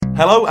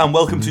Hello and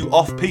welcome to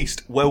Off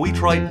Piste, where we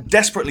try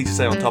desperately to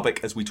stay on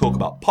topic as we talk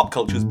about pop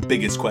culture's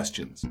biggest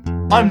questions.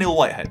 I'm Neil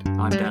Whitehead.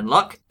 I'm Dan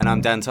Luck. And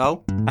I'm Dan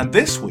Toll. And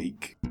this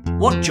week...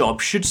 What job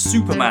should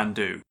Superman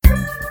do?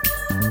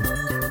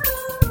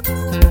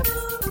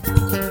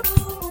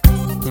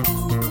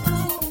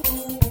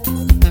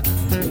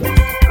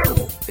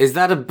 Is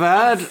that a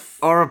bird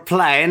or a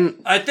plane?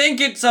 I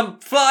think it's a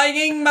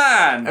flying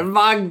man.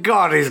 My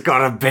God, he's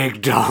got a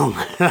big dong.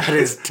 That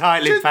is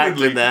tightly packed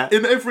in there.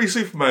 In every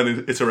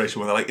Superman iteration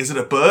where they're like, is it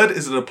a bird?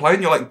 Is it a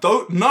plane? You're like,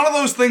 none of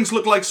those things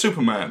look like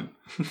Superman.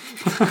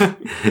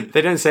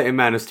 They don't say it in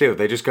Man of Steel.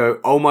 They just go,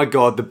 oh my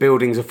God, the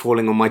buildings are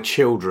falling on my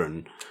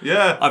children.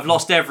 Yeah. I've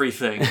lost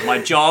everything.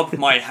 My job,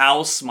 my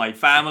house, my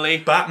family.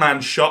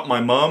 Batman shot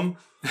my mum.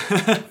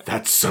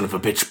 That son of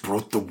a bitch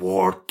brought the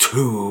war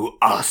to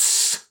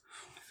us.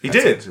 He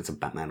did. It's a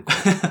Batman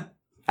quote.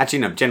 Actually,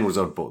 no, General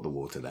Zod brought the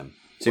war to them.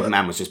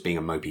 Superman was just being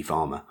a mopey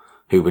farmer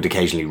who would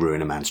occasionally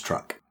ruin a man's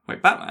truck.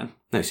 Wait, Batman?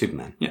 No,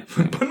 Superman. Yeah.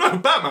 But no,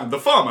 Batman, the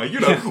farmer,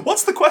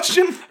 What's the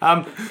question?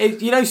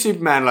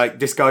 Superman,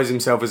 disguised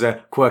himself as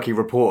a quirky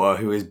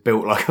reporter who is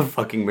built like a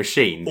fucking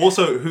machine.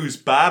 Also, who's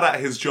bad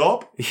at his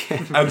job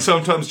and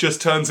sometimes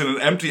just turns in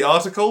an empty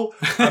article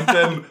and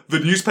then the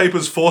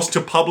newspaper's forced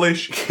to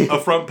publish a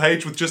front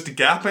page with just a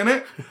gap in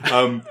it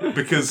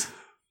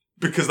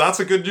because that's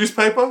a good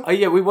newspaper? Oh,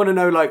 yeah, we want to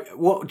know,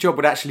 what job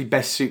would actually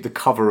best suit the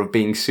cover of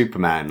being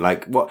Superman?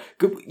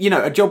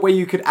 A job where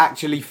you could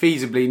actually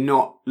feasibly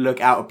not look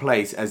out of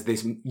place as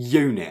this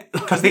unit.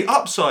 Because the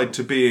upside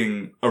to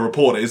being a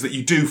reporter is that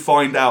you do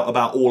find out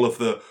about all of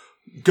the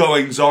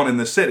goings-on in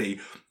the city,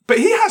 but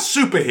he has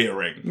super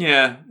hearing.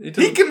 Yeah.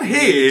 He can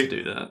hear... to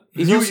do that.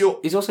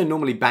 He's also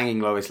normally banging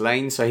Lois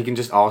Lane, so he can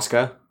just ask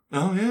her.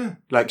 Oh,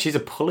 yeah. She's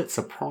a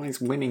Pulitzer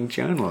Prize-winning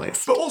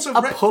journalist. But also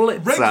a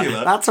Pulitzer.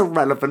 Regular. That's a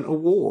relevant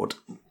award.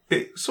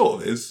 It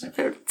sort of is.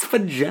 It's for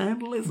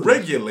journalism.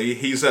 Regularly,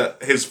 he's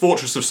at his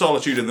Fortress of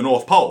Solitude in the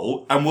North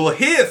Pole and will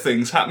hear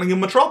things happening in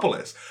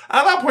Metropolis.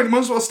 At that point, he might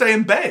as well stay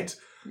in bed.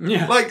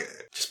 Yeah.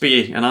 Just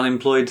be an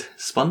unemployed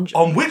sponge.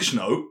 On which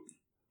note,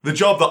 the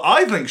job that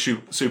I think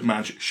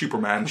Superman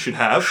should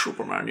have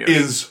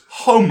is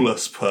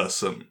homeless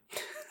person.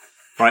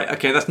 Right,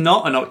 okay, that's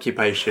not an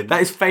occupation.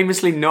 That is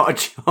famously not a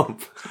job.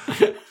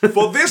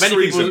 For this Many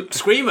reason... people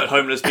scream at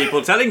homeless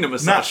people telling them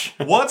as such.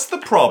 Now, what's the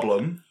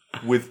problem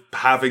with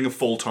having a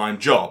full-time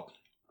job?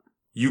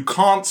 You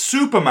can't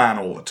Superman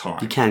all the time.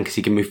 You can, because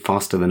you can move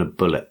faster than a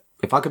bullet.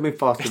 If I could move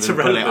faster than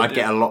a bullet, I'd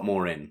get a lot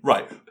more in.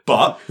 Right,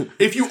 but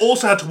if you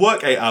also had to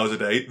work 8 hours a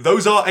day,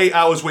 those are 8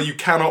 hours where you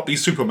cannot be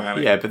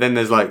Superman. Yeah, but then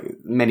there's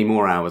many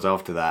more hours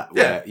after that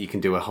where you can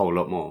do a whole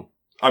lot more.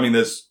 I mean,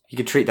 You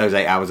could treat those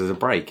 8 hours as a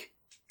break.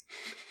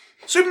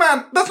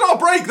 Superman, that's not a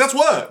break, that's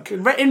work.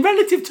 In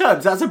relative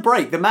terms, that's a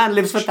break. The man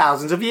lives for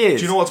thousands of years.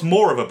 Do you know what's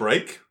more of a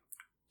break?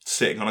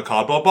 Sitting on a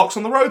cardboard box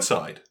on the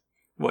roadside.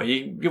 What,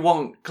 you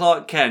want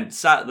Clark Kent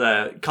sat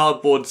there,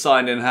 cardboard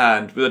sign in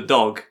hand, with a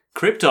dog.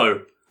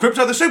 Krypto the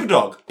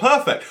Superdog.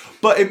 Perfect.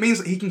 But it means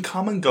that he can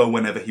come and go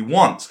whenever he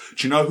wants.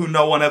 Do you know who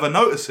no one ever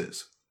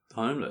notices?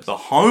 Homeless. The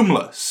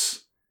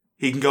homeless.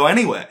 He can go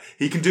anywhere.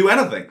 He can do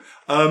anything.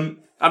 I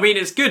mean,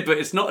 it's good, but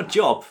it's not a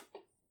job.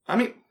 I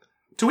mean,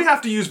 do we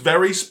have to use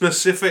very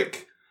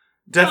specific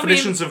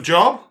definitions of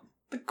job?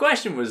 The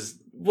question was,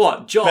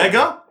 what job?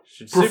 Beggar?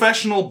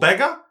 Professional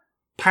beggar?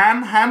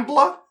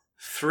 Panhandler?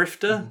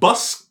 Thrifter?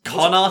 Bus?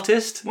 Con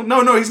artist? Well,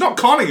 no, he's not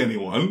conning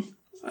anyone.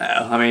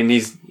 Well, I mean,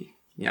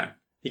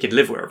 he could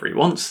live wherever he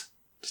wants.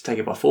 Just take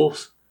it by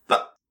force.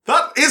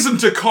 That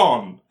isn't a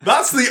con.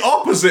 That's the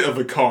opposite of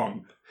a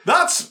con.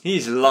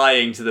 He's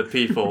lying to the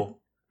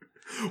people.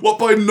 What,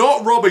 by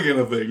not robbing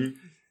anything,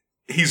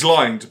 he's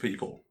lying to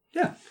people?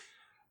 Yeah.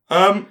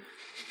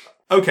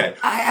 Okay.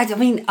 I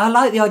mean, I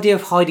like the idea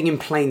of hiding in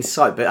plain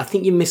sight, but I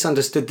think you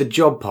misunderstood the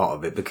job part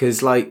of it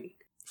because, That's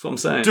what I'm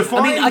saying.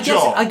 Define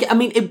job. I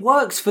mean, it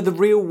works for the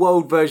real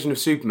world version of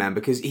Superman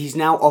because he's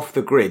now off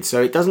the grid,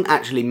 so it doesn't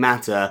actually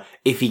matter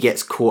if he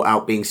gets caught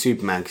out being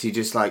Superman because you're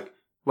just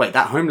wait,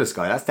 that homeless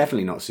guy, that's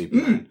definitely not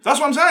Superman. That's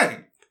what I'm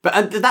saying.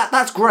 But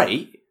that's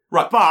great.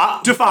 Right.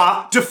 But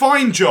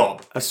define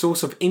job. A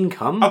source of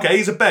income. Okay,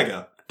 he's a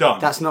beggar. Done.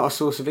 That's not a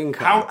source of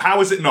income. How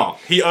is it not?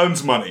 He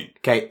earns money.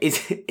 Okay, is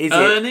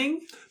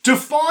Earning?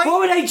 Define...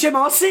 What would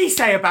HMRC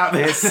say about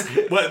this?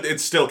 Well,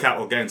 it's still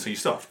capital gain, so you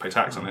still have to pay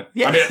tax on it.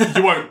 Yeah.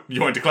 I mean,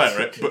 you won't declare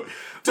it, but...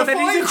 Then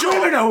he's a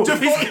criminal.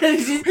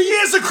 He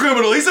is a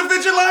criminal. He's a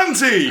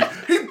vigilante.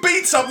 He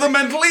beats up the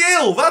mentally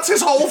ill. That's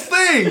his whole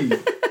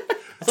thing.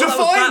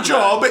 Define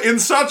job in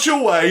such a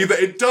way that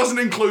it doesn't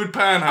include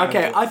panhandling.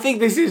 Okay, I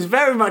think this is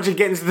very much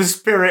against the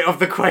spirit of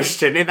the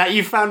question in that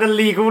you found a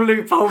legal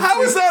loophole.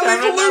 How is that a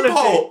legal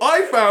loophole?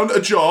 I found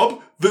a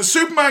job that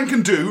Superman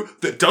can do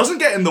that doesn't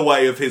get in the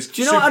way of his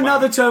Do you know what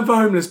another term for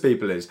homeless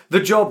people is?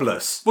 The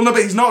jobless. Well, no,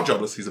 but he's not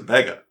jobless. He's a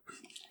beggar.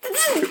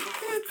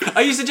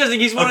 Are you suggesting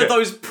he's one of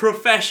those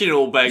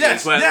professional beggars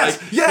Yes, where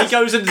yes, like, yes. he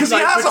goes and Because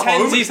like, he has a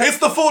pretends home. he's It's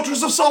the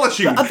Fortress of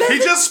Solitude. He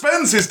just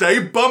spends his day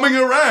bumming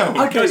around.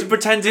 Okay. goes and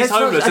pretends he's Let's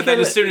not- homeless, and then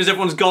okay, as soon as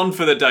everyone's gone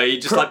for the day, he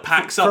just like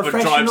packs up and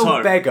drives Professional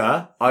home.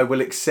 beggar, I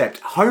will accept.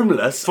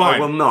 Homeless, I Fine.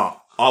 will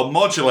not. I'll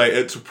modulate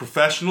it to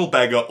professional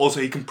beggar.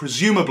 Also, he can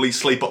presumably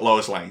sleep at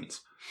Lois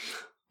Lanes.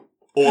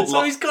 Or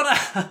So he's got a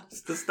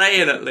house to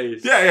stay in at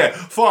least. yeah,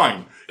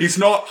 fine. He's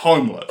not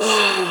homeless.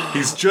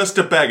 He's just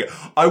a beggar.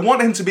 I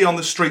want him to be on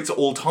the streets at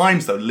all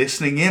times, though,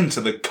 listening in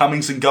to the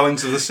comings and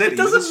goings of the city. It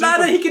doesn't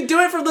matter. He can do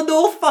it from the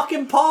North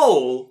fucking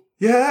Pole.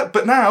 Yeah,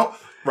 but now,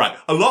 right,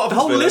 a lot of The his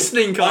whole villains,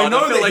 listening card, I know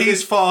I feel that like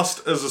he's it's-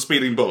 fast as a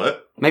speeding bullet,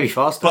 Maybe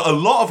faster. but a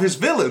lot of his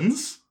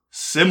villains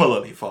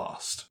similarly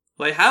fast.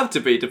 They have to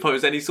be to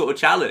pose any sort of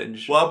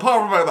challenge. Well,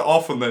 apart from the fact that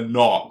often they're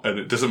not, and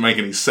it doesn't make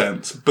any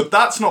sense. But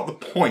that's not the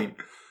point.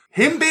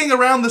 Him being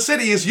around the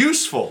city is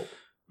useful.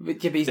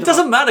 But, yeah, but he's It not-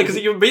 doesn't matter because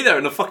he can be there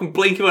in a fucking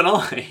blink of an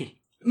eye.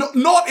 No,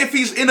 not if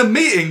he's in a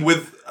meeting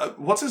with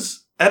what's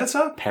his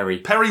editor? Perry,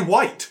 Perry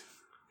White.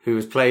 who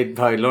was played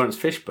by Lawrence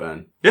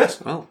Fishburne.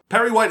 Yes. Well.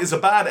 Perry White is a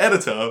bad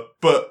editor,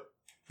 but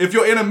if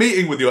you're in a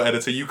meeting with your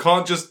editor, you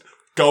can't just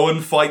go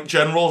and fight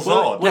General Zod.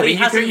 Well, Yeah, but he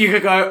hasn't- you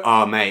could go,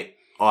 oh, mate,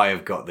 I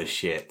have got the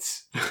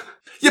shits.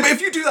 Yeah, but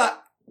if you do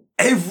that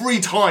every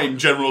time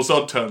General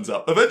Zod turns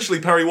up, eventually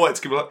Perry White's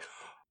gonna be like,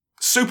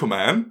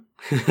 Superman,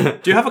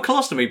 Do you have a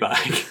colostomy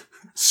bag?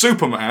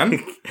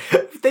 Superman.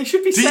 They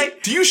should be saying...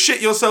 Do you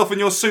shit yourself in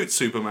your suit,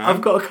 Superman?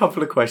 I've got a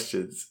couple of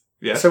questions.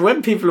 Yeah. So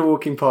when people are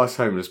walking past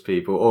homeless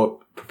people or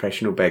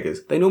professional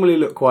beggars, they normally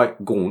look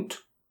quite gaunt,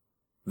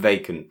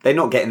 vacant. They're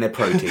not getting their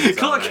proteins.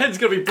 Clark are they? Kent's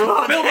gonna be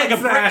Clark built like a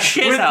Kent's brick there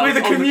shit with, house with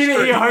a on the community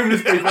street. of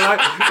homeless people. Like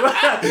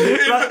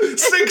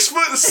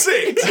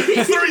 6'6",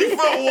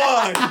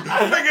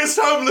 3'1", biggest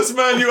homeless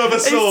man you ever he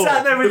saw.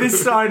 sat there with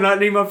his sign like,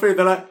 need my food.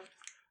 They're like,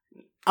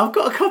 I've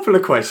got a couple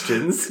of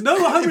questions. No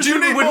homeless Do you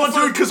people need would more want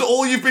food to. because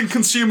all you've been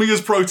consuming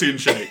is protein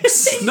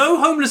shakes? No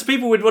homeless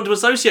people would want to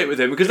associate with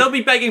him because they'll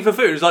be begging for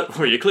food. It's like,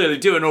 well, you're clearly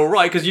doing all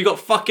right because you got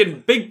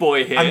fucking big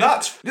boy here. And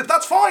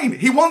that's fine.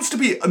 He wants to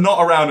be not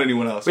around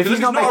anyone else. If Because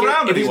he's not, making,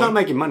 around if he's anyone, not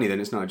making money,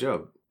 then it's not a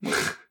job.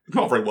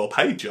 not a very well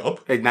paid job.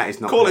 And that is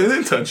not. Call it an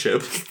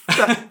internship.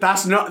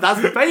 That's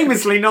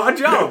famously not a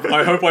job.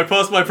 I hope I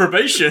passed my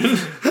probation.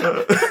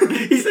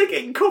 He's like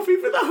getting coffee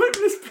for the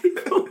homeless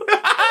people.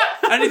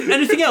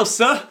 Anything else,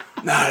 sir?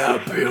 No,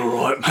 that'll be all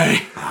right,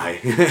 mate.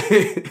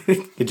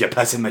 Aye. Did you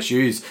pass in my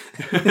shoes?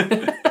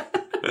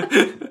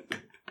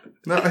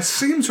 Now, I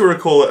seem to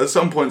recall that at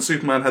some point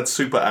Superman had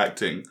super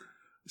acting.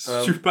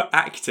 Super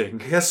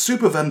acting. He has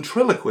super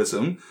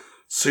ventriloquism,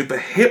 super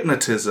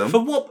hypnotism. For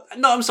what?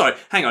 No, I'm sorry.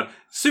 Hang on.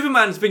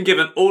 Superman's been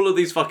given all of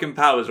these fucking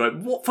powers, right?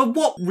 For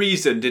what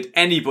reason did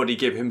anybody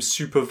give him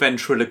super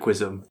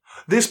ventriloquism?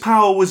 This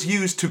power was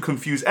used to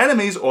confuse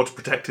enemies or to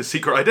protect his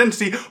secret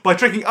identity by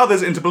tricking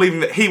others into believing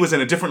that he was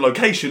in a different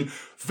location.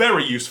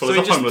 Very useful So as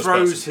he a just homeless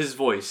throws person. his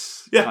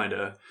voice, Yeah.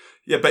 kinda.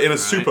 Yeah, but in a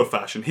super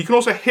fashion. He can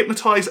also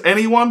hypnotize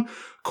anyone,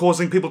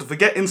 causing people to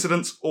forget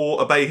incidents or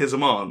obey his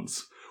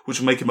commands, which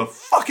will make him a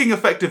fucking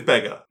effective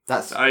beggar.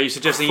 That's Are you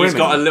suggesting he's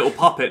got a criminal. little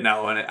puppet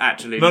now and it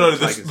actually No,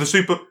 looks like the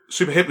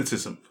super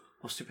hypnotism.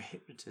 super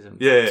hypnotism?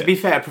 Yeah. To be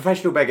fair, a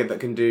professional beggar that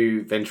can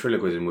do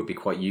ventriloquism would be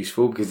quite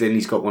useful because then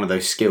he's got one of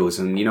those skills,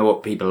 and you know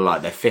what people are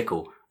like, they're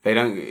fickle. They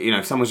don't,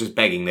 if someone's just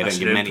begging, they That's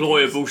don't an give them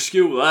anything. employable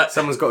skill, that.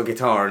 Someone's got a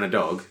guitar and a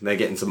dog, they're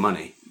getting some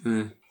money.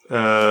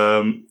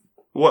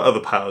 What other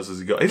powers has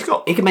he got? He's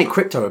got He can make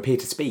crypto appear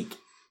to speak.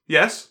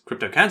 yes.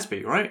 Crypto can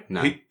speak, right?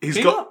 No, He's Can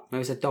you got. not? no,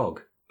 it's a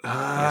dog.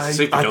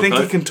 super I dog, think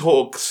though. he can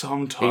talk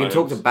sometimes. He can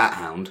talk to Bat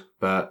Hound,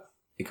 but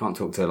he can't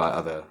talk to like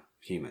other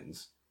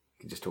humans.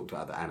 He can just talk to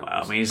other animals.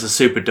 Well, I mean, he's a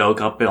super dog.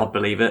 I'll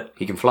believe it.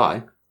 He can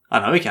fly. I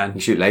know he He can. can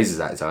shoot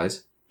lasers at his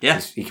eyes. Yeah.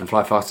 He can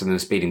fly faster than a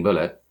speeding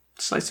bullet.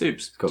 Just like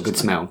Soups. He's got a good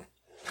smell.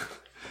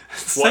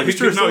 Well, he's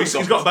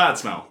got a bad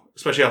smell,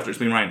 especially after it's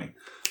been raining.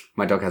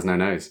 My dog has no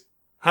nose.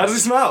 How does he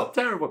smell?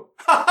 Terrible.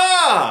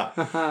 Ha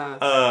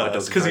ha!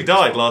 It's because he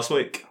died last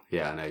week.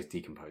 Yeah, I know, he's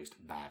decomposed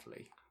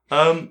badly.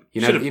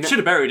 You Should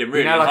have buried him,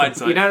 really, in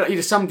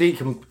hindsight. Some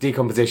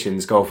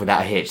decompositions go off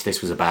without a hitch.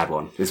 This was a bad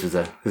one. This is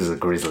a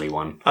grisly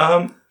one.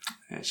 Yeah,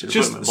 should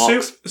have put him in a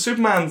box.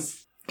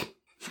 Superman's.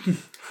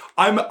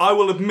 I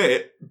will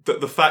admit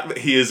that the fact that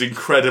he is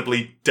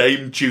incredibly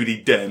Dame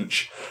Judi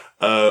Dench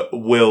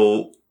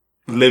will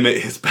limit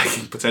his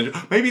begging potential.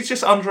 Maybe he's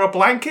just under a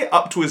blanket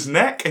up to his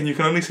neck, and you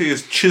can only see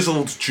his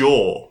chiseled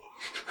jaw.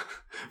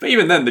 But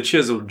even then, the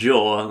chiseled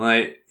jaw,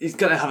 like, he's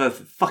gonna have a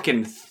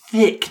fucking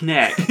thick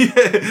neck.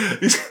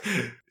 He's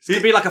He's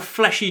gonna be like a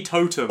fleshy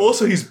totem.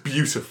 also, he's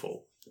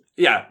beautiful.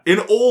 Yeah. In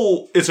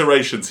all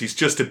iterations, he's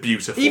just a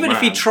beautiful Even man.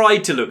 if he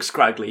tried to look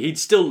scraggly, he'd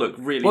still look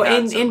really Well,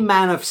 handsome. in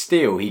Man of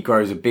Steel, he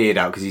grows a beard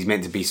out because he's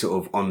meant to be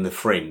sort of on the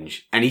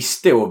fringe, and he's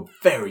still a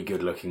very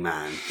good-looking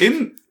man.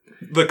 In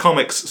the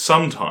comics,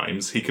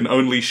 sometimes he can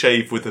only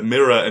shave with a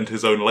mirror and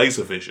his own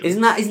laser vision.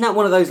 Isn't that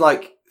one of those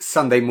like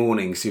Sunday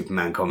morning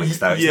Superman comics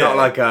though? It's Yeah. not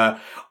like a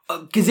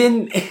because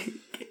in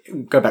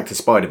go back to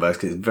Spider-Verse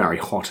because it's very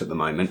hot at the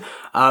moment.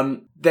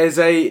 There's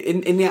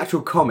in the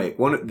actual comic,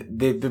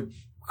 the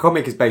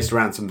comic is based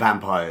around some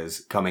vampires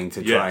coming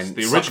to try and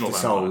the suck original the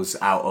souls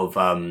out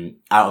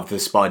of the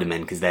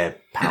Spider-Men because they're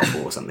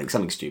powerful or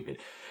something stupid.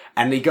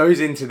 And he goes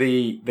into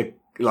the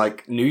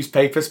like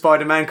newspaper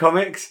Spider-Man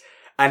comics.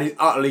 And he's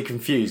utterly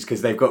confused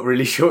because they've got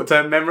really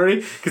short-term memory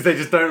because they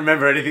just don't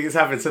remember anything that's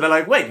happened. So they're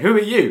like, wait, who are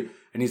you?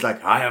 And he's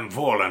like, I am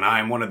Fallen. I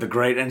am one of the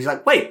great. And he's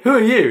like, wait, who are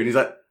you? And he's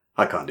like,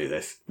 I can't do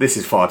this. This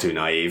is far too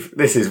naive.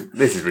 This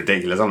is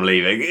ridiculous. I'm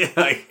leaving.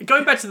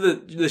 Going back to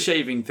the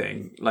shaving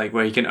thing, like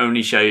where he can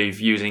only shave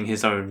using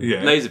his own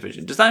laser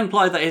vision, does that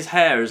imply that his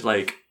hair is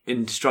like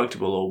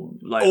indestructible or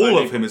like all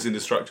of him is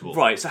indestructible?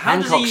 Right. So how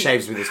Hancock does he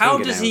shaves with his how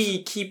fingernails. does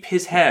he keep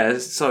his hair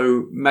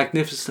so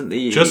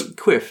magnificently Just-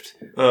 coiffed?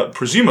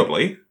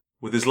 Presumably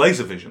with his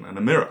laser vision and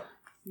a mirror.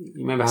 You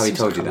remember how he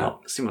told you that?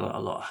 Seems like a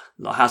lot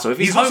of hassle. If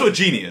He's also a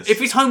genius. If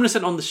he's homeless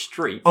and on the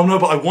street, Oh no,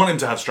 but I want him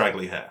to have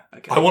straggly hair.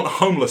 Okay. I want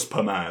homeless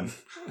per man.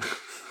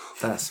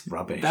 That's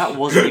rubbish. that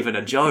wasn't even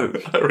a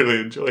joke. I really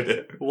enjoyed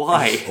it.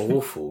 Why?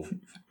 Awful.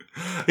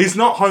 He's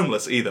not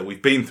homeless either.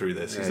 We've been through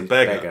this. He's a he's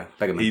beggar.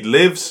 Beggarman. He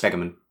lives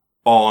Beggarman.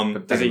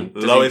 on Does he-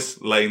 Lois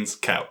Lane's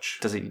couch.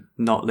 Does he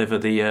not live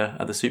at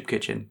the soup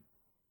kitchen?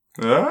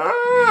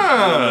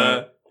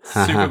 Ah,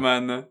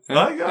 Superman, though.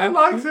 I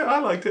liked it. I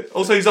liked it.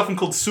 Also, he's often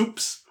called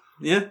Soups.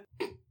 Yeah.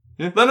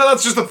 No,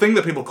 that's just a thing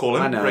that people call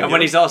him. I know. regular. And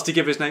when he's asked to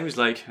give his name, he's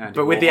like, Andy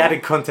But with the Warhol.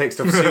 added context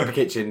of Super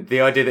Kitchen,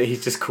 the idea that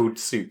he's just called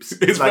Soups.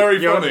 It's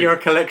very funny. You're a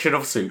collection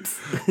of soups.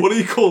 What are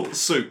you called?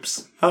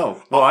 Soups.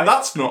 Oh, why?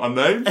 That's not a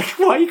name.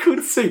 Why are you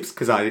called Soups?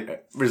 Because I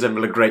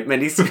resemble a great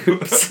many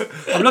soups.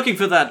 I'm looking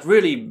for that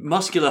really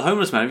muscular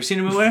homeless man. Have you seen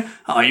him anywhere?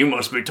 Oh, you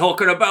must be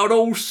talking about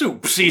old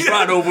Soups. He's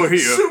right over here.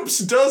 Soups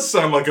does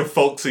sound like a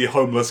folksy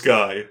homeless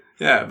guy.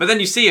 Yeah, but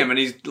then you see him and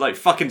he's like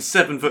fucking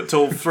 7 foot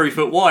tall, 3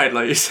 foot wide,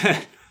 like you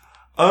said.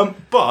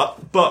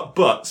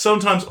 But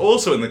sometimes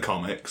also in the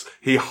comics,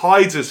 he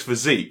hides his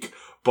physique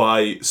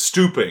by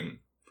stooping.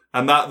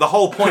 And that the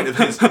whole point of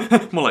his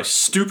More like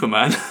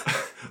Stooperman.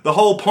 the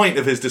whole point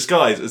of his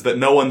disguise is that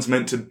no one's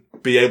meant to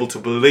be able to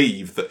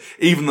believe that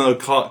even though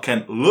Clark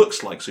Kent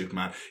looks like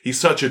Superman, he's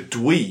such a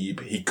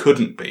dweeb he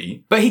couldn't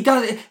be. But he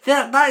does.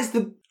 That's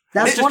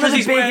It's one of just the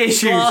he's big wearing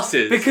issues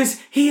glasses. because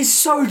he is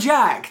so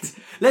jacked.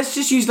 Let's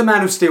just use the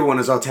Man of Steel one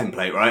as our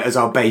template, right? As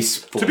our base.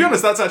 Form. To be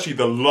honest, that's actually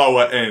the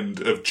lower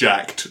end of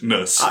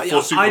jackedness for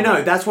I Superman.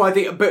 know. That's why I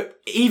think. But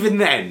even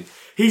then,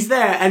 he's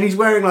there and he's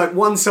wearing like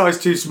one size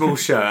too small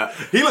shirt.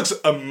 He looks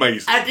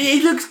amazing. And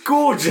he looks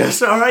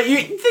gorgeous, all right? The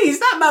thing is,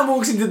 that man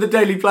walks into the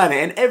Daily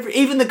Planet and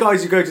even the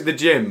guys who go to the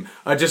gym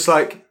are just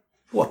like,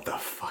 what the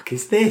fuck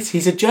is this?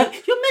 He's a joke.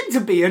 You're meant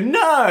to be a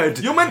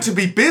nerd. You're meant to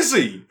be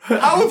busy.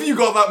 How have you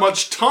got that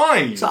much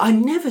time? So I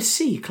never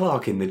see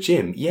Clark in the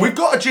gym. Yeah. We've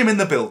got a gym in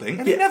the building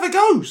and he never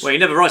goes. Well, he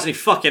never writes any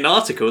fucking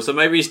articles, so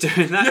maybe he's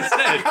doing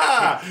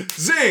that instead.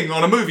 Zing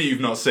on a movie you've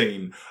not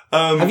seen.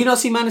 Have you not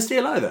seen Man of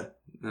Steel either?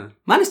 No.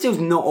 Man of Steel's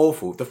not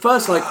awful. The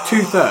first, like,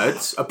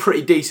 2/3 are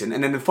pretty decent,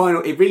 and then the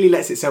final, it really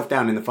lets itself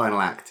down in the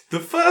final act. The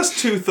first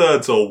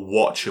 2/3 are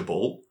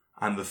watchable,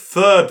 and the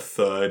third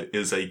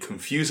is a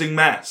confusing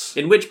mess.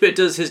 In which bit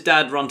does his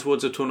dad run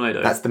towards a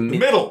tornado? That's the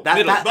Middle. The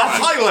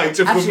highlight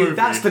of the Actually, movie.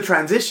 that's the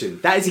transition.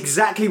 That is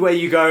exactly where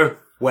you go,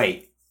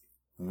 wait,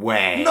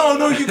 where?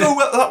 No, you go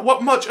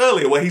what much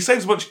earlier, where he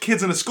saves a bunch of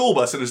kids in a school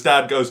bus and his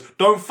dad goes,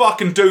 don't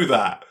fucking do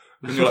that.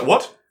 And you're like,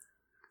 what?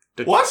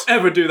 What?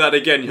 Ever do that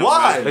again, young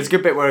Why? man. There's a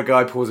good bit where a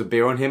guy pours a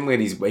beer on him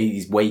when he's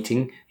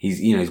waiting.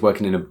 He's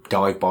working in a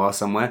dive bar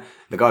somewhere.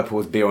 The guy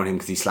pours beer on him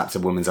because he slaps a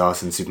woman's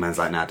ass, and Superman's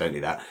like, "Nah, don't do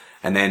that."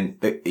 And then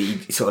he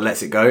sort of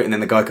lets it go, and then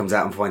the guy comes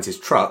out and finds his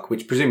truck,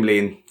 which presumably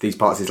in these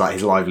parts is like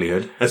his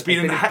livelihood. Has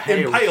been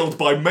impaled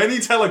by many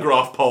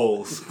telegraph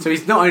poles. So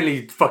he's not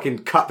only fucking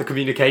cut the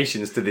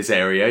communications to this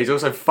area, he's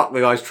also fucked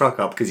the guy's truck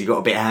up because he got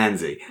a bit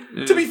handsy.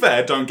 To be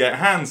fair, don't get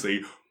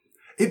handsy.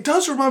 It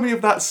does remind me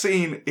of that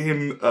scene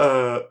in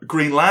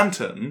Green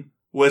Lantern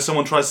where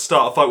someone tries to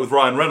start a fight with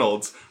Ryan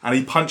Reynolds and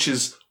he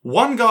punches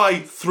one guy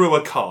through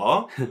a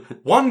car,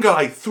 one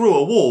guy through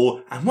a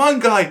wall, and one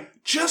guy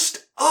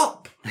just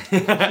up.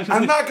 And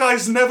that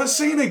guy's never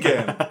seen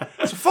again.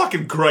 It's a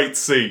fucking great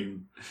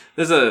scene.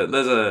 There's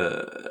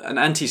an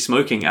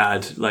anti-smoking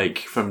ad like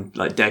from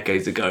like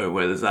decades ago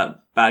where there's that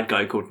bad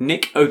guy called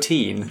Nick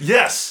O'Teen.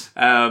 Yes.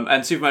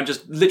 And Superman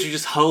just literally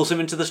just hurls him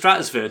into the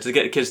stratosphere to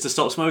get kids to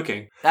stop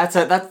smoking. That's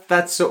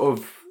sort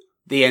of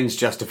the ends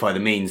justify the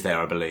means there,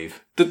 I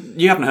believe.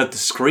 You haven't heard the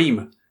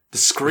scream. The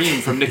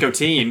scream from Nick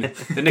O'Teen.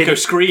 The Nico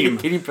scream.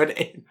 Can you put it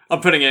in?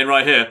 I'm putting it in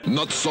right here.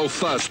 Not so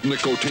fast,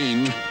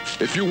 nicotine.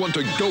 If you want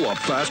to go up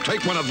fast,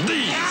 take one of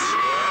these.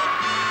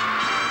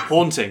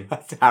 Haunting.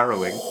 That's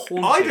harrowing.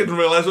 I didn't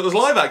realise it was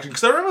live action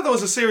because I remember there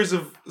was a series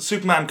of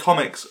Superman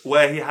comics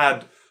where he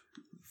had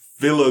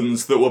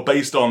villains that were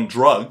based on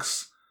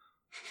drugs.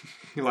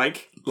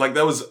 Like Like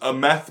there was a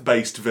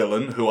meth-based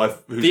villain whose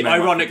the name I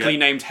ironically forget.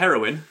 named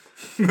heroin.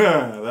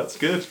 That's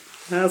good.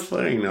 That's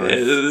very nice.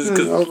 It's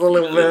 'cause That's a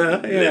little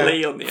bit, yeah.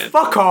 Lily on the end.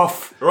 Fuck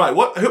off! Right,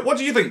 what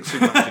do you think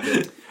Superman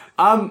should do?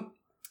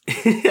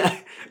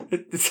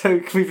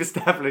 So we've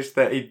established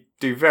that he'd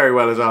do very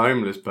well as a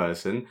homeless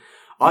person.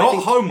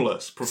 Not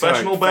homeless,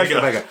 professional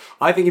beggar.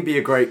 I think he'd be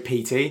a great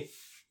PT.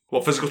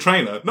 What, physical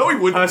trainer? No, he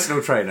wouldn't.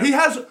 Personal trainer. He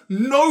has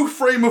no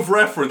frame of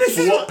reference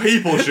for what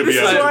people should be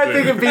able to do. I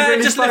think it'd be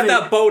really just funny. lift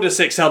that boulder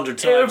 600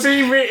 times.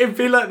 It'd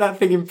be like that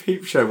thing in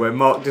Peep Show where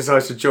Mark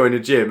decides to join a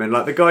gym and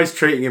like the guy's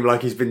treating him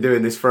like he's been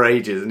doing this for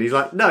ages and he's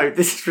like, no,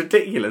 this is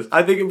ridiculous.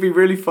 I think it'd be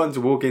really fun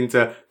to walk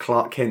into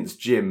Clark Kent's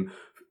gym.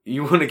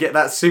 You want to get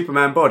that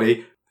Superman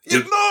body?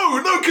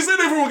 No, because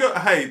then everyone will go,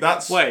 hey,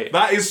 that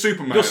is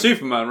Superman. You're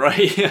Superman,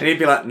 right? And he'd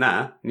be like,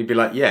 nah. And he'd be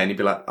like, yeah. And he'd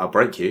be like, I'll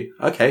break you.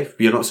 Okay, but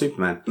you're not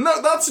Superman.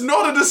 No, that's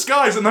not a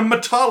disguise. And then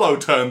Metallo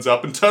turns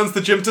up and turns the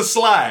gym to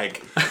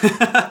slag.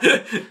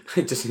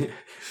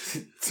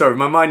 Sorry,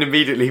 my mind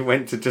immediately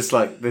went to just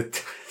like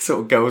the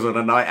sort of girls on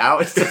a night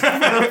out.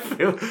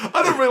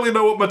 I don't really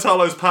know what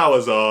Metallo's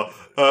powers are,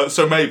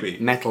 so maybe.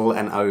 Metal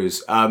and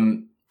O's.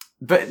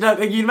 But no,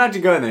 you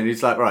imagine going there and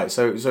it's like, right,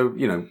 so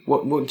you know,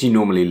 what do you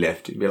normally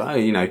lift? You'd be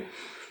like,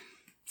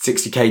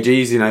 60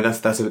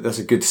 kgs, that's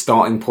a good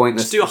starting point.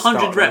 Just do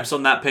 100 reps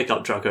on that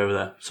pickup truck over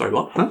there. Sorry,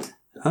 what?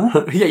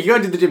 Huh? Yeah, you go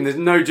into the gym, there's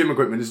no gym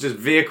equipment, it's just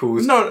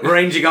vehicles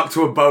ranging up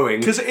to a Boeing.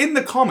 Because in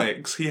the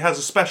comics, he has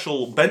a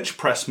special bench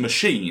press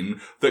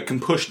machine that can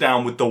push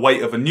down with the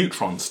weight of a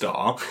neutron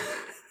star.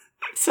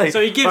 So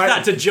he gives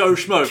that to Joe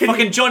Schmo.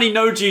 Fucking Johnny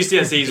No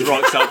GCSEs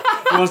rocks up.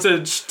 He wants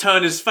to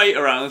turn his fate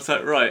around. It's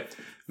like, right,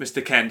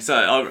 Mr. Kent, so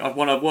I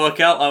want to work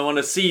out. I want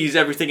to seize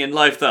everything in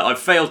life that I've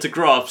failed to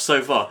grasp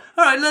so far.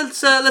 All right, let's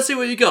see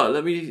what you got.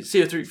 Let me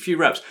see a few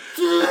reps.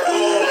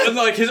 And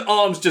like his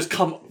arms just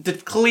come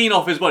clean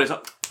off his body. It's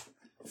like,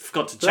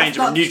 forgot to change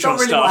a neutron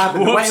star.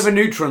 The weight of a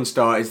neutron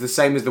star is the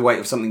same as the weight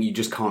of something you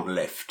just can't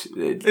lift.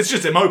 It's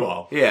just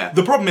immobile. Yeah.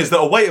 The problem is that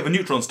a weight of a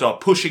neutron star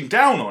pushing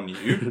down on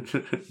you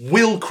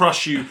will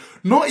crush you,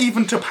 not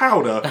even to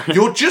powder.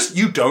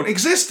 You don't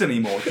exist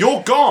anymore.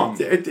 You're gone.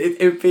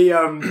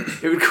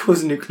 It would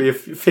cause nuclear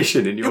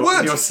fission in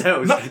your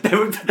cells. No. He'd do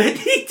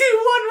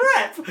one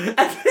rep and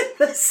then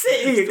the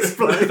city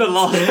explodes. The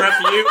last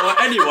rep you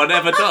or anyone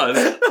ever does.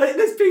 Like,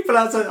 there's people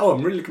outside. Oh,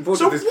 I'm really looking forward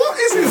to this. What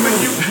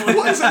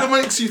is it that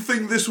makes you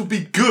think this would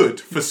be good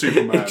for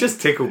Superman? It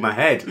just tickled my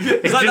head.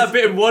 It's like that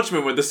bit in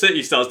Watchmen when the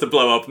city starts to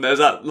blow up and there's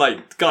that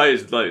like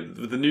guys like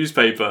with the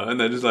newspaper and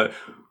they're just like,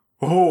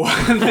 oh,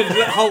 and then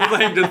the whole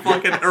thing just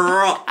fucking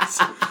erupts.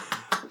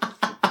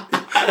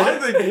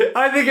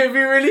 I think it'd be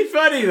really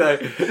funny though.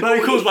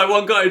 Like, caused by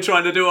one guy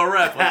trying to do a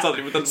rep on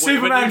something with the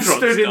Superman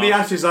stood in the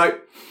ashes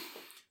like,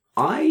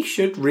 I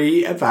should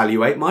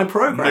re-evaluate my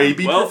program.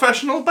 Maybe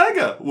professional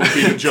beggar would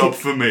be a job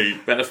for me.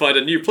 Better find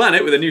a new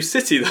planet with a new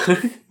city, though.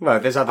 Well,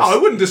 there's other... I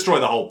wouldn't destroy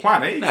the whole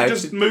planet. You could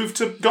just move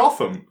to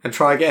Gotham. And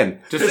try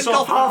again. Just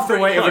half the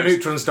weight of a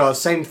neutron star,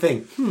 same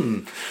thing.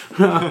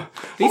 What am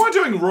I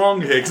doing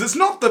wrong here? Because it's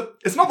not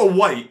the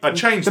weight. I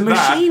changed the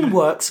that. The machine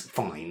works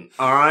fine.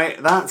 All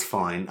right? That's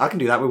fine. I can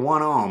do that with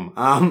one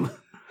arm.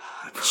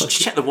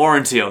 Check the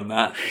warranty on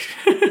that.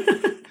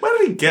 Where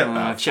did he get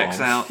that checks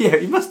from? out. Yeah,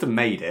 he must have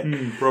made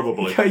it.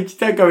 Probably. You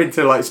don't go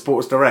into like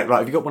Sports Direct. Like,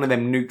 have you got one of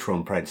them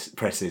neutron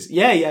presses?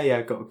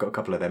 Yeah. Got a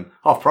couple of them.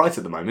 Half price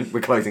at the moment. We're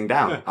closing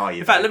down.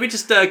 In fact, let me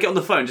just get on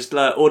the phone. Just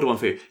order one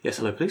for you. Yes,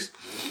 hello, please.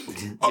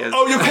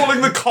 Oh, you're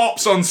calling the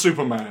cops on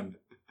Superman.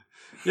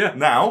 Yeah.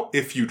 Now,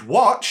 if you'd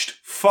watched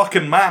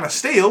fucking Man of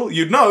Steel,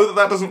 you'd know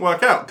that doesn't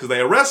work out because they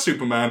arrest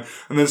Superman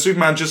and then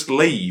Superman just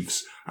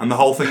leaves. And the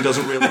whole thing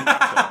doesn't really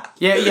matter.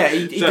 Yeah,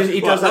 he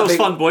does that. That was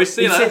fun, boys.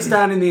 He sits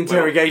down in the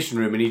interrogation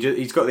room and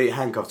he's got the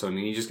handcuffs on and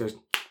he just goes,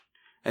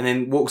 and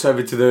then walks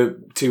over to the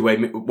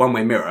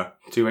one-way mirror.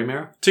 Two-way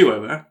mirror? Two-way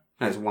mirror.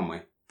 No, it's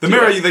one-way. The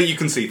mirror that you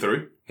can see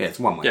through. Yeah, it's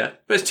one-way. Yeah,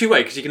 but it's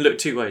two-way because you can look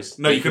two ways.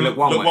 No, you can look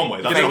one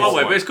way. That's one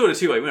way, but it's called a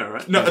two-way mirror,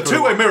 right? No, a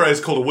two-way mirror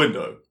is called a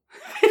window.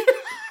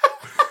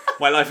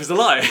 My life is a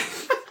lie.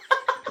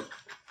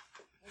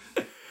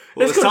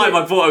 All this time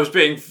I thought I was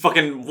being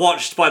fucking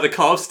watched by the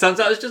cops.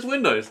 Turns out it's just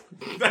windows.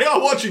 They are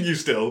watching you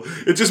still.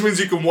 It just means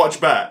you can watch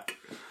back.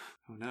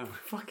 Oh no.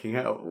 Fucking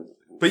hell.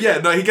 But yeah,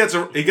 no, he gets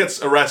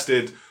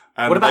arrested.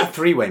 And what about a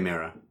three-way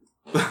mirror?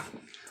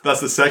 That's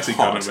the sexy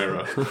kind of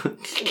mirror.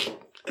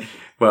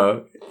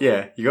 Well,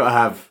 yeah, you got to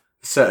have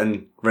a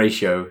certain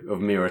ratio of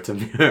mirror to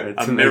mirror.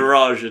 A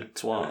mirage à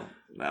trois.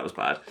 That was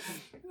bad.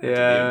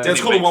 Yeah.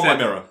 It's called a one-way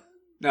mirror.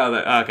 No,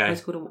 okay.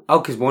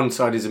 Because one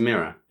side is a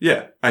mirror.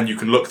 Yeah, and you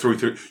can look through.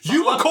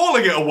 You were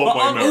calling it a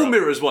one-way mirror. All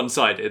mirrors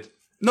one-sided?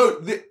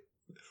 No,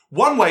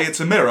 one way it's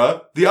a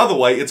mirror, the other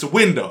way it's a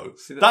window.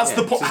 That's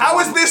the point. How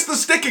is this the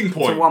sticking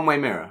point? It's a one-way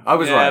mirror. I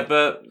was right. Yeah,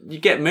 but you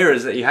get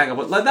mirrors that you hang up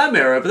on. Like that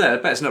mirror over there, I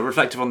bet it's not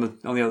reflective on the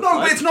other side. No,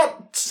 but it's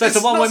not. So it's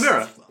a one-way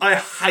mirror. I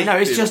hate No,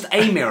 it's just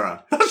a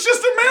mirror. That's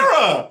just a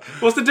mirror.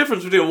 What's the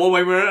difference between a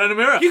one-way mirror and a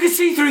mirror? You can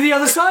see through the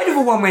other side of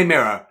a one-way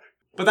mirror.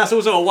 But that's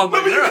also a one-way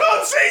No, but mirror. you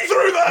can't see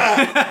through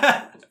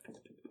that.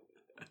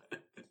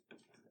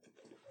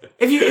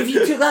 If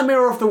you took that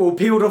mirror off the wall,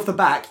 peeled off the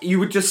back, you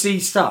would just see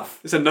stuff.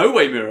 It's a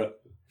no-way mirror.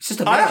 It's just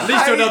a mirror. It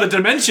leads to another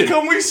dimension.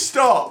 Can we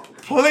stop?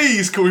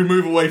 Please, can we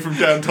move away from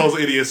Dan Toll's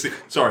idiocy?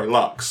 Sorry,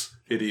 Lux.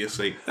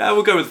 idiocy.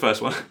 We'll go with the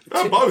first one.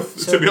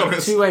 Both, to be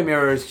honest. Two-way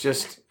mirror is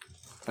just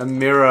a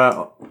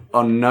mirror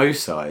on no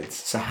sides.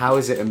 So how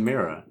is it a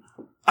mirror?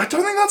 I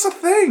don't think that's a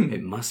thing.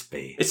 It must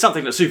be. It's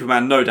something that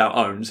Superman no doubt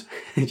owns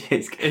in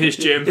his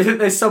gym. Isn't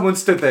there someone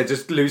stood there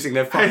just losing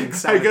their fucking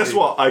sanity? Hey, guess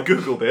what? I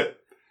googled it.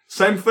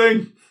 Same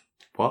thing.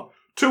 What?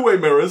 Two-way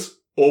mirrors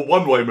or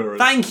one-way mirrors.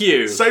 Thank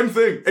you. Same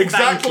thing.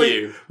 Exactly.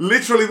 you.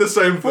 Literally the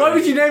same thing. Why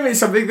would you name it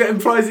something that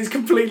implies it's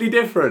completely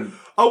different?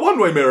 A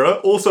one-way mirror,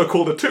 also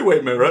called a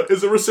two-way mirror,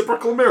 is a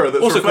reciprocal mirror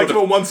that's Also reflective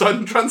called on one side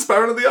and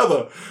transparent on the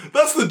other.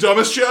 That's the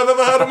dumbest shit I've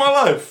ever heard in my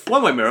life.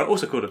 One-way mirror,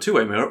 also called a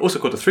two-way mirror, also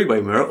called a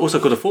three-way mirror, also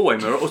called a four-way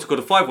mirror, also called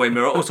a five-way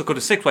mirror, also called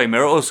a six-way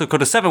mirror, also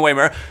called a seven-way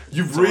mirror.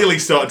 You've really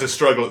started to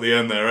struggle at the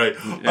end there, eh?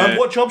 Yeah.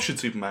 What job should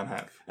Superman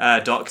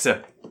have?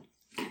 Doctor.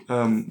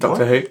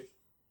 Doctor Who?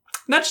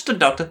 Not just a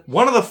doctor.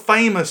 One of the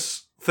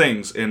famous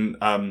things in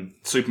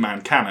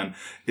Superman canon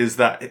is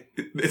that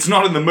it's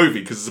not in the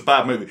movie because it's a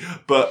bad movie,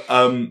 but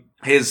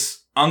his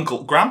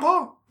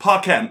grandpa,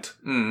 Pa Kent,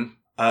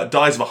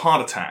 dies of a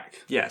heart attack.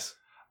 Yes.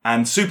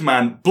 And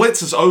Superman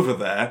blitzes over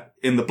there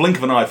in the blink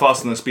of an eye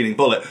faster than a speeding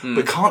bullet,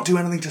 but can't do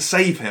anything to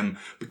save him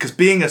because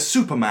being a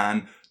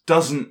Superman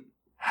doesn't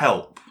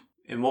help.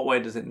 In what way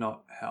does it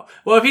not help?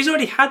 Well, if he's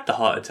already had the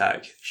heart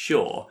attack,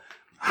 sure.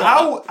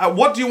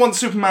 What do you want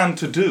Superman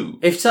to do?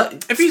 If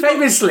he's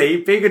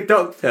famously, being a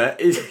doctor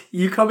is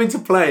you come into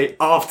play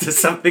after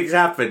something's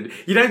happened.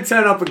 You don't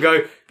turn up and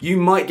go, you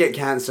might get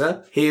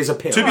cancer, here's a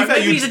pill. To be fair,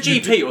 maybe he's a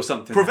GP or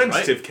something.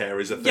 Preventative care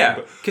is a thing.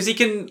 Yeah, because he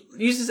can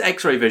use his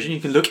X-ray vision. You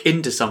can look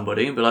into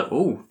somebody and be like,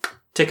 "Oh,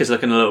 Ticker's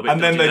looking a little bit."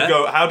 And then they'd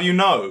go, "How do you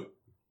know?"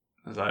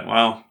 I was like,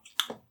 "Well,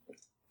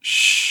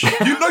 shh."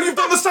 You've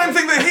done the same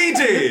thing that he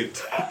did.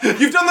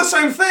 You've done the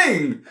same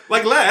thing,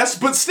 like less,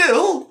 but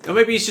still. Or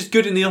maybe he's just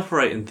good in the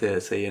operating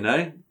theatre, you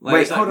know? Like,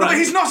 Wait, hold on. But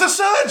he's not a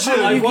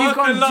surgeon. You've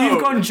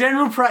gone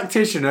general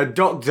practitioner,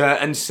 doctor,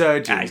 and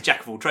surgeon. he's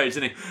jack of all trades,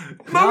 isn't he?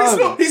 No, he's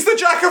not. He's the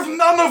jack of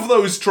none of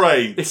those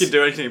trades. He can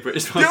do anything in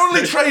British. The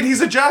only trade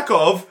he's a jack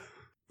of,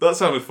 that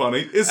sounded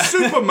funny, is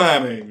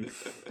Supermaning.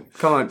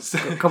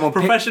 Come on.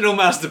 Professional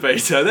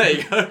masturbator. There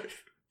you go.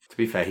 To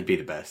be fair, he'd be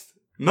the best.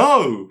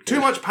 No, too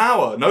much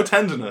power, no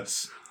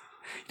tenderness.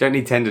 You don't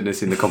need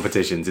tenderness in the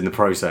competitions, in the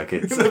pro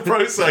circuits. In the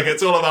pro circuit,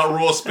 it's all about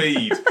raw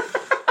speed.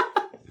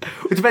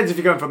 It depends if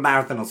you're going for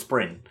marathon or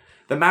sprint.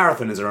 The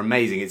marathoners are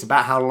amazing. It's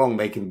about how long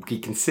they can be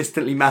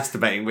consistently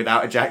masturbating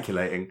without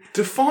ejaculating.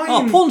 Define...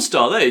 Oh, porn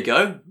star. There you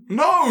go.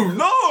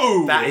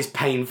 No! That is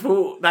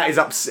painful. That is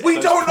upsetting.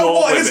 We don't know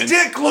what women. his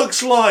dick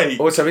looks like!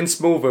 Also, in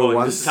Smallville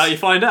once... This is how you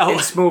find out. In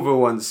Smallville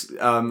once,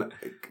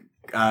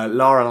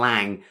 Lara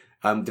Lang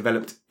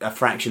developed a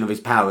fraction of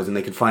his powers and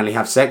they could finally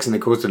have sex and they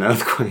caused an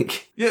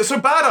earthquake. Yeah, so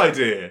bad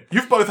idea.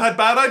 You've both had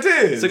bad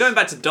ideas. So going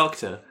back to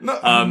Doctor.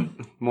 No,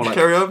 More like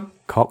carry on.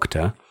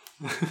 Coctor.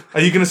 Are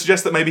you going to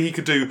suggest that maybe he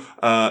could do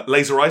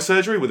laser eye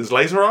surgery with his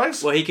laser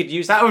eyes? Well, he could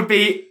use That would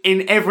be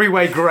in every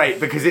way great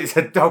because it's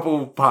a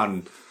double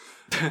pun.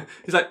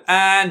 He's like,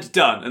 and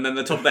done. And then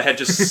the top of the head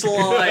just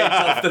slides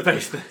off the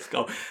base of the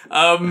skull.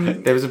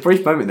 There was a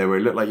brief moment there where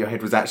it looked like your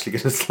head was actually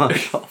going to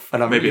slide off.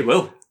 And Maybe it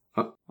will.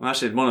 I'm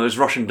actually one of those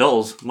Russian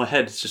dolls. My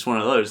head's just one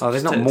of those. Oh,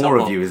 there's not Take the more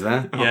top of you, off. is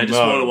there? Yeah, just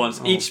smaller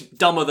ones. Each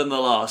dumber than the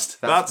last.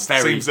 That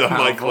very seems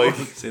unlikely.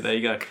 See, there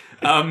you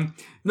go.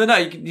 No,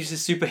 you can use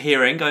this super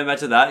hearing. Going back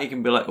to that, you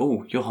can be like,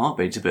 oh, your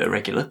heartbeat's a bit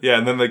irregular. Yeah,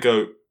 and then they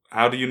go,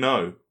 how do you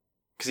know?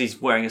 Because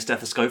he's wearing a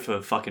stethoscope for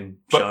a fucking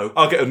But show.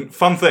 I'll get a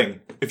fun thing.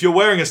 If you're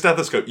wearing a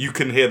stethoscope, you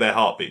can hear their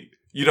heartbeat.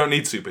 You don't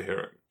need super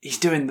hearing. He's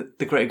doing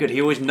the greater good.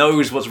 He always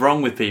knows what's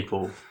wrong with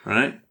people,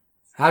 right?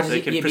 How does They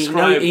he, can yeah, but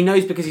prescribe he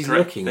knows because he's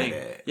correct looking thing. at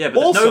it. Yeah, but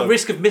there's Also- no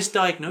risk of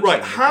misdiagnosis.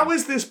 Right, how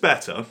is this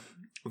better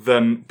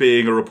than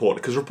being a reporter?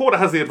 Because a reporter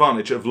has the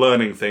advantage of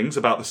learning things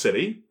about the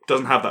city.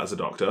 Doesn't have that as a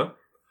doctor.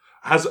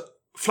 Has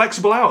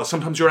flexible hours.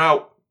 Sometimes you're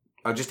out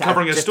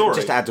covering a story.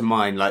 Just to add to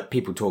mine, like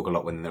people talk a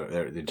lot when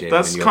they're at the gym.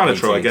 That's and you're kind of PT,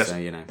 true, I guess. So,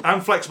 you know.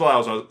 And flexible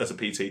hours as a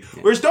PT.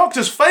 Whereas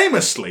doctors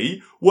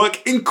famously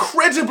work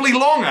incredibly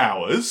long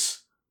hours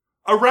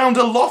around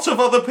a lot of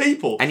other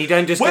people. And you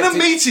don't just When get a to-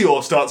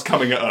 meteor starts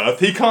coming at Earth,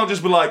 he can't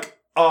just be like,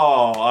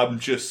 oh, I'm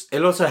just...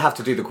 He'll also have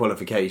to do the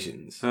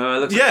qualifications.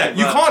 Yeah,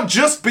 you can't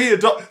just be a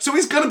doctor. So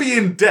he's going to be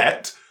in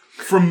debt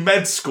from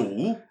med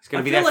school. He's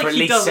going I to be feel there for like at he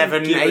least doesn't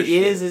 7-8 give a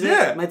years, shit. is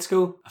Yeah. it? Med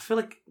school? I feel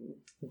like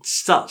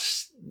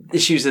such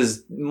issues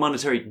as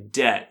monetary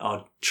debt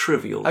are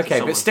trivial. to Okay, but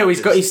someone still, like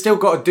this. he's still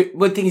got to do...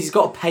 One thing is he's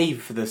got to pay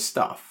for the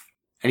stuff.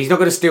 And he's not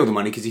going to steal the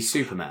money because he's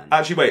Superman.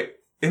 Actually, wait.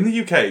 In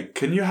the UK,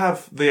 can you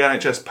have the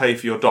NHS pay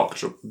for your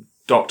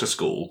doctor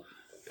school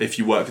if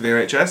you work for the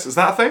NHS? Is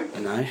that a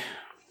thing? No.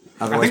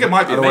 I think it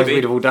might be. Otherwise Maybe.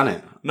 we'd have all done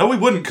it. No, we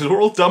wouldn't, because we're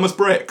all dumb as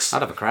bricks.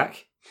 I'd have a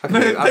crack. They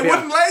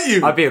wouldn't let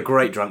you. I'd be a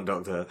great drunk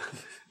doctor.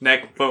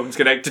 Neck bone's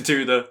connected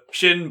to the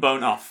shin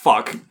bone. Oh,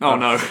 fuck. Oh,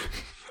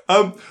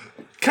 no.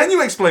 Can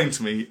you explain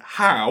to me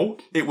how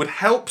it would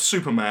help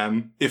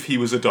Superman if he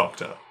was a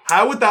doctor?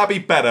 How would that be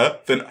better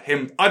than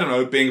him, I don't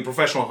know, being a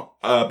professional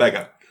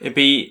beggar? It'd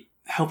be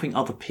helping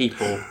other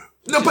people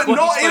No, but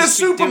not in a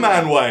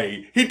Superman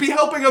way. He'd be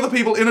helping other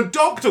people in a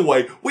doctor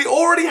way. We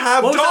already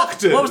have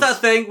doctors. What was that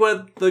thing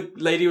where the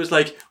lady was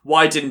like,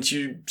 "Why didn't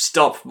you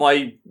stop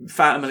my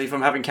family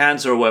from having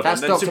cancer or whatever?"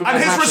 That's Dr.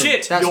 Manhattan.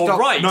 Shit, That's you're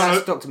right.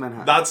 That's Dr.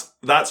 Manhattan.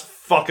 That's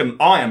fucking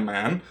Iron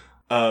Man.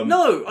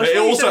 No, it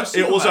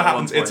also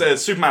happens. It's a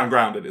Superman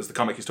Grounded is the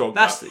comic he's talking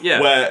about. Yeah.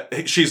 Where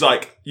she's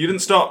like, "You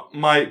didn't stop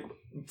my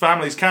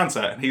family's cancer,"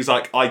 and he's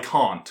like, "I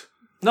can't."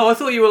 No, I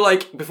thought you were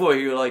like before.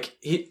 You were like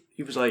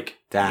he was like,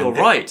 Damn. "You're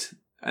right,"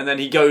 and then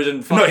he goes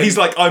and fucking... No, he's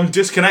like, "I'm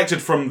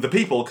disconnected from the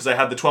people because I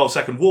had the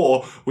 12-second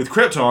war with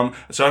Krypton,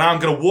 so now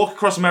I'm going to walk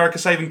across America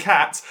saving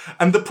cats."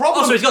 And the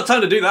problem... Oh, so he's got time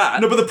to do that.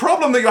 No, but the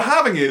problem that you're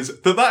having is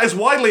that is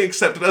widely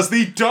accepted as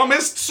the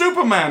dumbest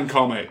Superman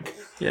comic.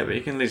 Yeah, but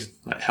you can at least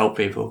help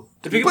people.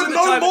 But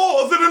no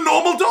more than a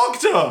normal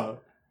doctor.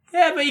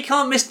 Yeah, but he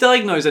can't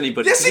misdiagnose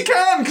anybody. Yes, he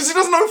can, because he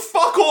doesn't know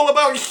fuck all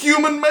about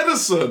human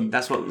medicine.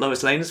 That's what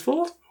Lois Lane is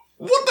for?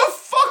 What the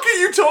fuck are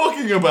you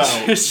talking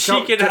about?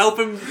 She can help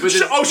him with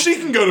his... she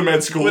can go to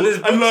med school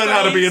and learn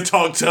how to be a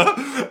doctor.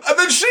 And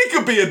then she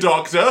could be a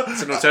doctor.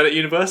 It's an alternate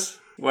universe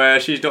where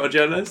she's not a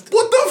journalist.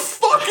 What the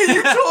fuck are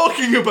you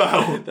talking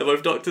about? They're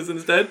both doctors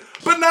instead.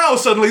 But now,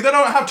 suddenly, they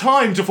don't have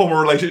time to form a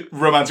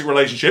romantic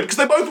relationship because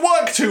they both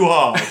work too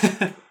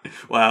hard.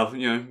 Wow,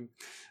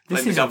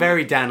 This is a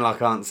very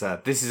Dan-like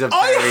answer. This is a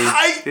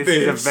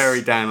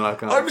very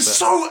Dan-like answer. I'm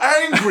so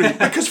angry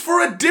because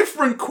for a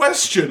different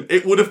question,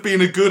 it would have been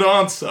a good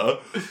answer.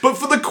 But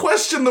for the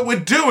question that we're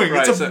doing,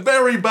 it's a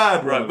very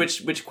bad one. Right,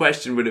 which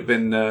question would have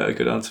been a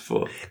good answer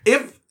for?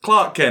 If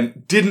Clark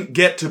Kent didn't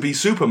get to be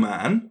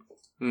Superman,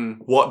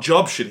 what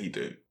job should he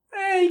do?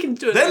 He can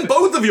do it. Then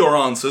both of your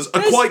answers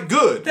are quite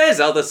good. There's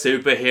other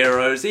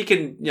superheroes. He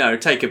can,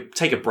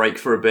 take a break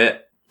for a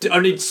bit.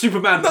 Only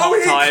Superman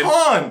part-time. No, he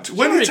can't.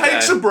 When he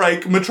takes a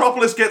break,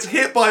 Metropolis gets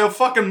hit by a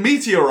fucking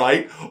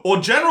meteorite, or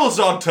General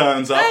Zod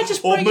turns up,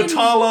 or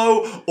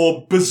Metallo,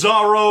 or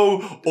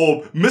Bizarro,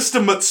 or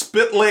Mr.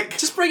 Mutspitlick.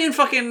 Just bring in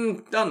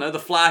fucking, I don't know, The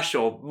Flash,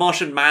 or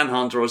Martian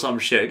Manhunter, or some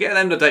shit. Get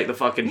them to take the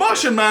fucking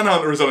Martian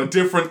Manhunter is on a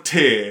different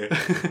tier.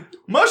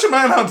 Martian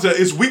Manhunter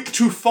is weak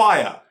to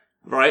fire.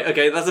 Right,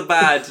 okay, that's a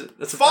bad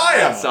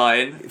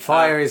sign.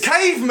 Fire is...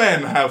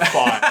 Cavemen have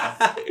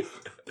fire.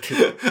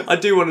 I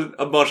do want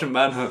a Martian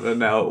Manhunter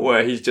now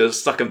where he's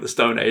just stuck in the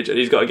Stone Age and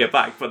he's got to get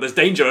back, but there's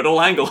danger at all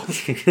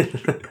angles.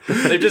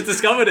 They've just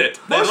discovered it.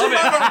 Martian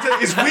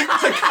Manhunter is weak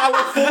to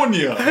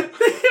California.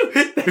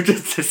 They've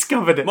just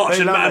discovered it.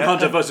 Martian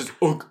Manhunter versus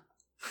Ugg.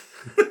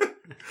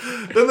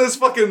 Then there's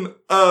fucking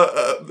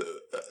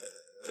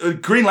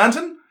Green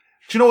Lantern.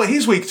 Do you know what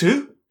he's weak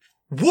to?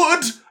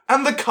 Wood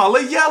and the colour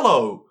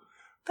yellow.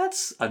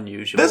 That's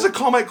unusual. There's a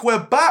comic where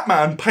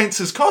Batman paints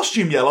his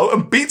costume yellow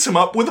and beats him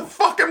up with a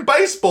fucking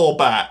baseball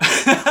bat.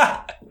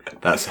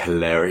 That's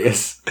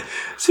hilarious.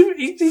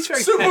 He's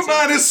very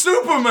Superman is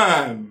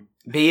Superman.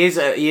 He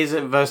is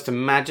averse to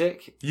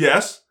magic.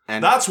 Yes.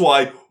 And that's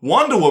why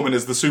Wonder Woman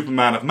is the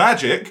Superman of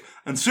magic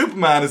and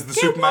Superman is the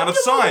Superman of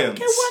science.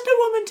 Get Wonder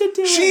Woman to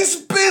do She's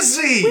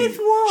busy. With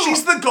what?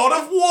 She's the god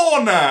of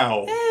war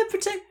now.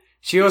 Protect.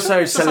 She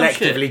also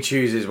selectively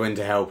chooses when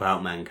to help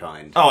out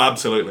mankind. Oh,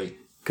 absolutely.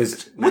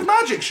 Because with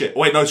magic shit.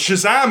 Wait, no,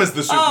 Shazam is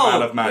the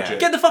Superman of magic.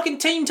 Get the fucking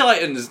Teen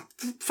Titans.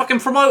 Fucking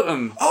promote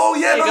them. Oh,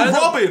 yeah,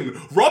 Robin.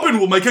 Robin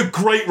will make a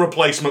great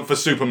replacement for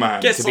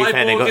Superman. Get to be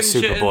fair, they got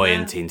Superboy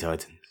in in Teen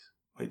Titans.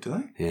 Wait, do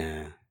they?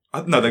 Yeah.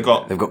 No, they've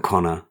got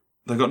Connor.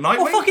 They've got Nightwing.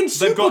 Oh, fucking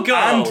They've got Supergirl.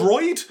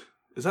 Android.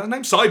 Is that his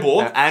name?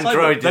 Cyborg. No,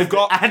 Android. They've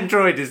got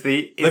Android is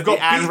the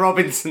Anne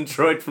Robinson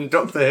droid from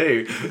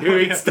Doctor who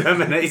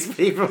exterminates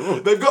people.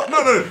 They've got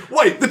no.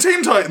 Wait, the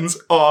Teen Titans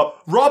are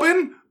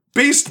Robin,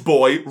 Beast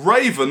Boy,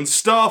 Raven,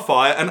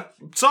 Starfire, and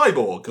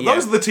Cyborg. Yeah.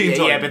 Those are the Teen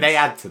Titans. Yeah, but they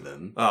add to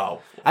them.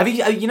 Oh. Have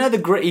you know the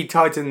gritty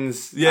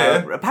Titans?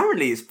 Yeah.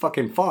 Apparently it's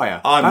fucking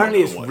fire. I'm not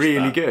apparently it's gonna watch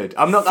really that. good.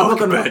 I'm not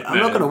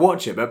gonna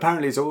watch it, but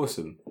apparently it's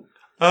awesome.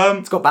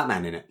 It's got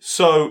Batman in it.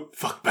 So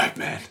Fuck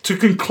Batman. to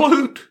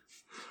conclude,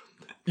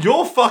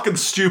 you're fucking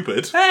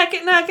stupid.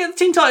 Get the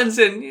Teen Titans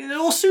in.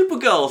 Or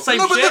Supergirl. Same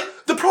No, but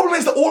shit. the problem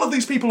is that all of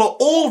these people are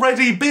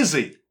already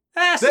busy.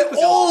 They're Supergirl.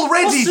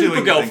 already What's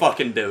doing Supergirl things.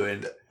 fucking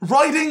doing?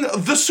 Riding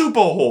the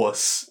super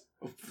horse.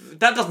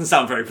 That doesn't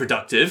sound very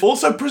productive.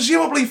 Also,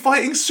 presumably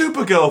fighting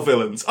Supergirl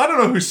villains. I don't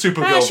know who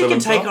Supergirl She can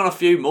villains take are. on a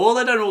few more.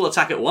 They don't all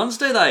attack at once,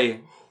 do they?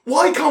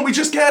 Why can't we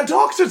just get a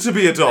doctor to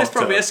be a doctor? There's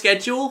probably a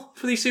schedule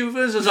for these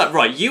supervillains. It's like,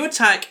 right, you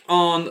attack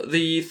on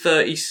the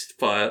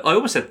 35... I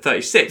almost said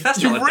 36.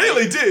 That's You not a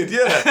really date. did,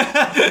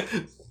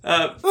 yeah.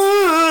 Well,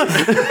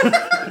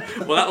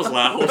 that was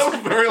loud. That was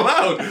very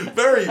loud.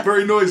 Very,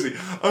 very noisy.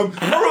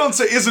 Your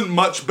answer isn't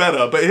much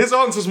better, but his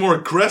answer's more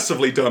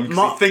aggressively dumb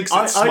because he thinks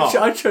it's smart.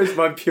 I chose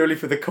mine purely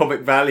for the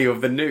comic value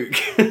of the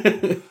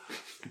nuke.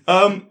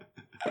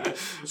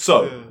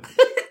 So,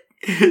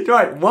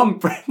 Right,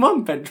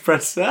 one bench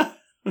press, sir.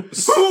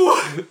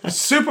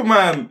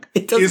 Superman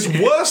doesn't-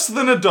 is worse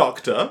than a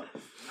doctor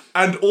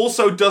and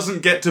also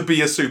doesn't get to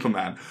be a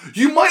Superman.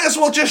 You might as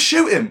well just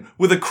shoot him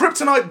with a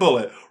kryptonite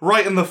bullet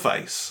right in the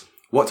face.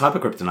 What type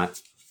of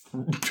kryptonite?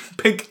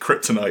 pink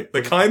kryptonite,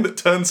 the kind that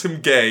turns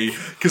him gay,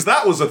 because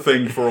that was a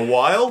thing for a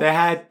while. They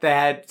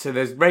had. So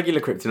there's regular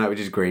kryptonite, which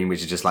is green,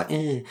 which is just like.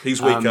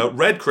 He's weaker.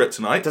 Red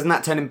kryptonite Doesn't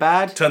that turn him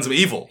bad? turns him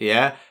evil.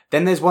 Yeah.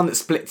 Then there's one that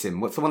splits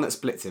him. What's the one that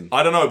splits him?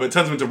 I don't know, but it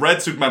turns him into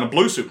red Superman and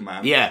blue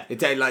Superman. Yeah, it's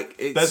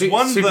There's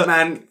one that-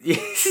 Superman.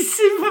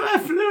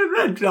 Superman blue and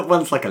red. That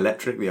one's like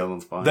electric. The other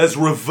one's fine. There's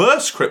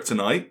reverse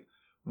kryptonite,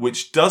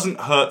 which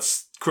doesn't hurt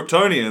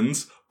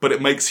Kryptonians, but it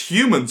makes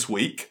humans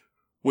weak,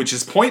 which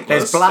is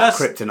pointless. There's black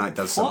kryptonite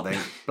does something.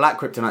 Black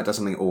kryptonite does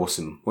something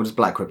awesome. What does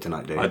black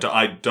kryptonite do?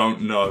 I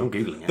don't know. I'm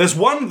Googling it. There's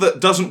one that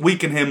doesn't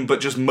weaken him, but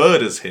just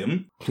murders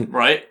him.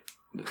 Right?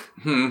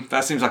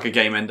 That seems like a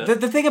game ender.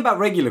 The thing about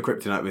regular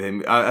kryptonite with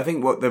him, I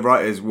think what the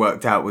writers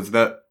worked out was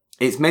that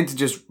it's meant to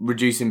just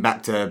reduce him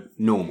back to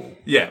normal.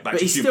 Yeah, But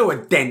he's still a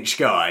dense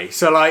guy.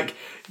 So, like,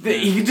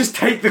 he can just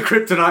take the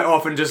kryptonite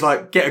off and just,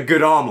 like, get a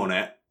good arm on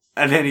it.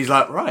 And then he's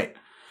like, right.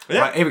 Yeah.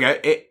 Right, here we go.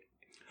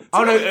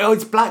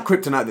 It's black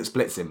kryptonite that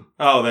splits him.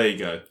 Oh, there you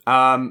go.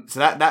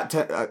 So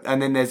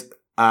and then there's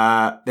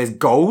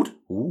gold.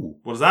 Ooh.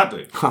 What does that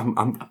do? I'm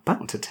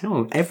about to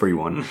tell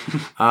everyone.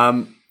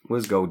 What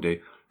does gold do?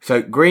 So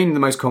green, the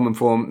most common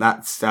form,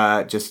 that's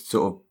just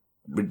sort of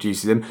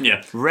reduces them.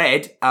 Yeah.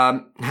 Red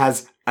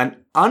has an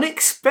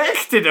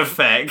unexpected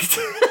effect.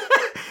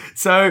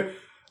 So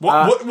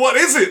What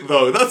is it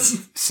though?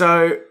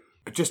 so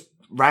just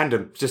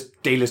random,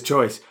 just dealer's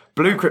choice.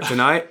 Blue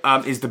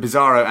kryptonite is the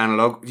Bizarro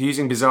analog.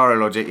 Using Bizarro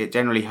logic, it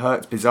generally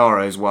hurts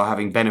Bizarros while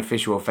having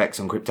beneficial effects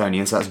on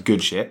Kryptonians. So that's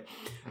good shit.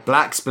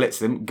 Black splits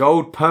them.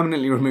 Gold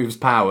permanently removes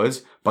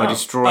powers by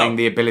destroying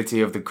the ability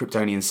of the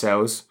Kryptonian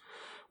cells.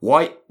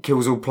 White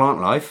kills all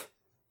plant life.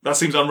 That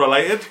seems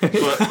unrelated.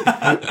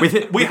 But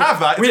we have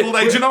that. It's called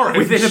Agent Orange.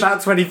 Within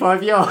about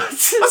 25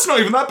 yards. That's not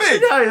even that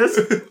big. No, that's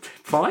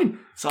fine.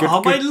 So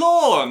on my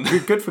lawn.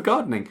 Good for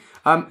gardening.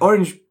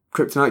 Orange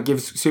kryptonite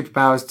gives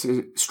superpowers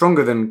to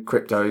stronger than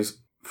Kryptos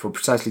for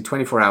precisely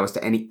 24 hours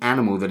to any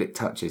animal that it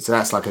touches. So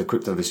that's like a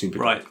Krypto the super.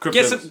 Right.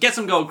 Get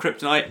some gold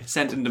kryptonite,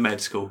 send him to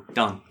med school.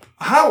 Done.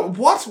 How?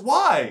 What?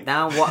 Why?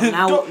 Now what?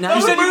 Now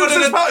You said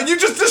you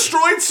just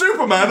destroyed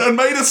Superman and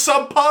made a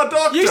subpar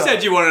doctor. You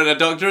said you wanted a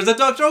doctor as a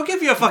doctor. I'll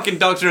give you a fucking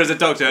doctor as a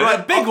doctor. Right,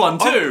 a big one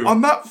too.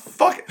 I'm that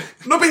fuck.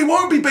 No, but he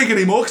won't be big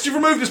anymore because you've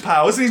removed his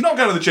powers and he's not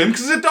going to the gym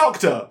because he's a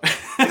doctor.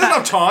 He doesn't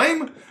have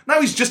time. Now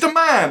he's just a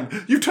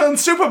man. You turned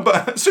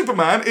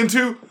Superman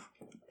into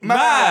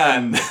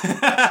man.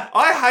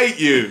 I hate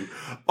you.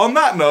 On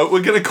that note,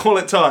 we're going to call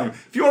it time.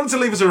 If you wanted to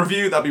leave us a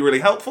review, that'd be really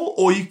helpful.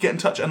 Or you can get in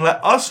touch and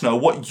let us know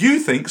what you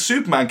think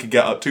Superman could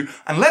get up to.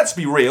 And let's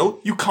be real,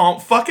 you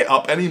can't fuck it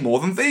up any more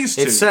than these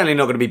two. It's certainly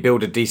not going to be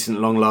build a decent,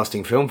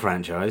 long-lasting film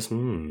franchise.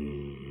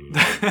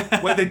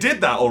 Where they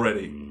did that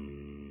already.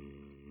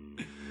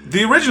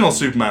 The original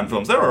Superman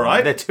films, they're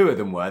alright. The two of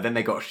them were, then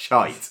they got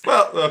shite.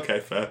 Well, okay,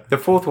 fair. The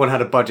fourth one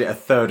had a budget a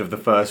third of the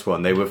first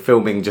one. They were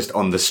filming just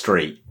on the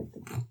street.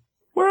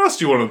 Where else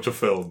do you want them to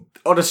film?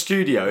 On a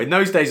studio. In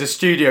those days, a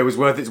studio was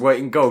worth its weight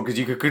in gold because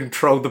you could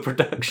control the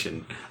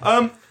production.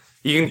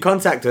 You can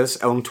contact us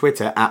on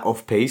Twitter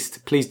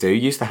 @OffPiste. Please do.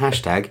 Use the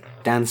hashtag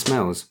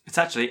DanSmells. It's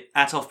actually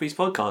 @OffPiece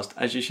Podcast,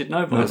 as you should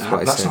know by That's now.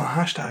 what I That's said. not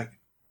a hashtag.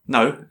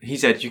 No, he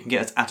said you can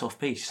get us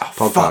 @OffPiece.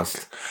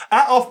 Podcast.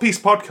 At Offpiece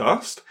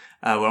Podcast.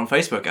 We're on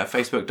Facebook at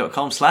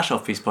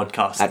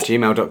facebook.com/OffPiecePodcast. At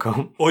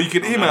gmail.com. Or you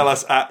can email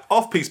us at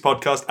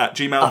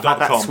offpiecePodcast@gmail.com. I've had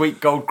that sweet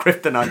gold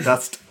kryptonite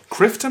dust.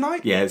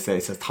 Kryptonite? Yeah, it's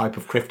a type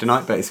of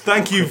kryptonite, but it's...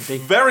 Thank you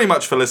very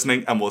much for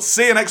listening, and we'll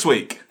see you next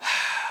week.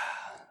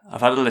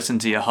 I've had to listen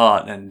to your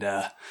heart, and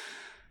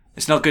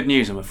it's not good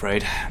news, I'm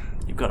afraid.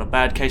 You've got a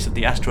bad case of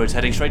the asteroids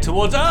heading straight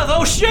towards Earth.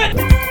 Oh, shit!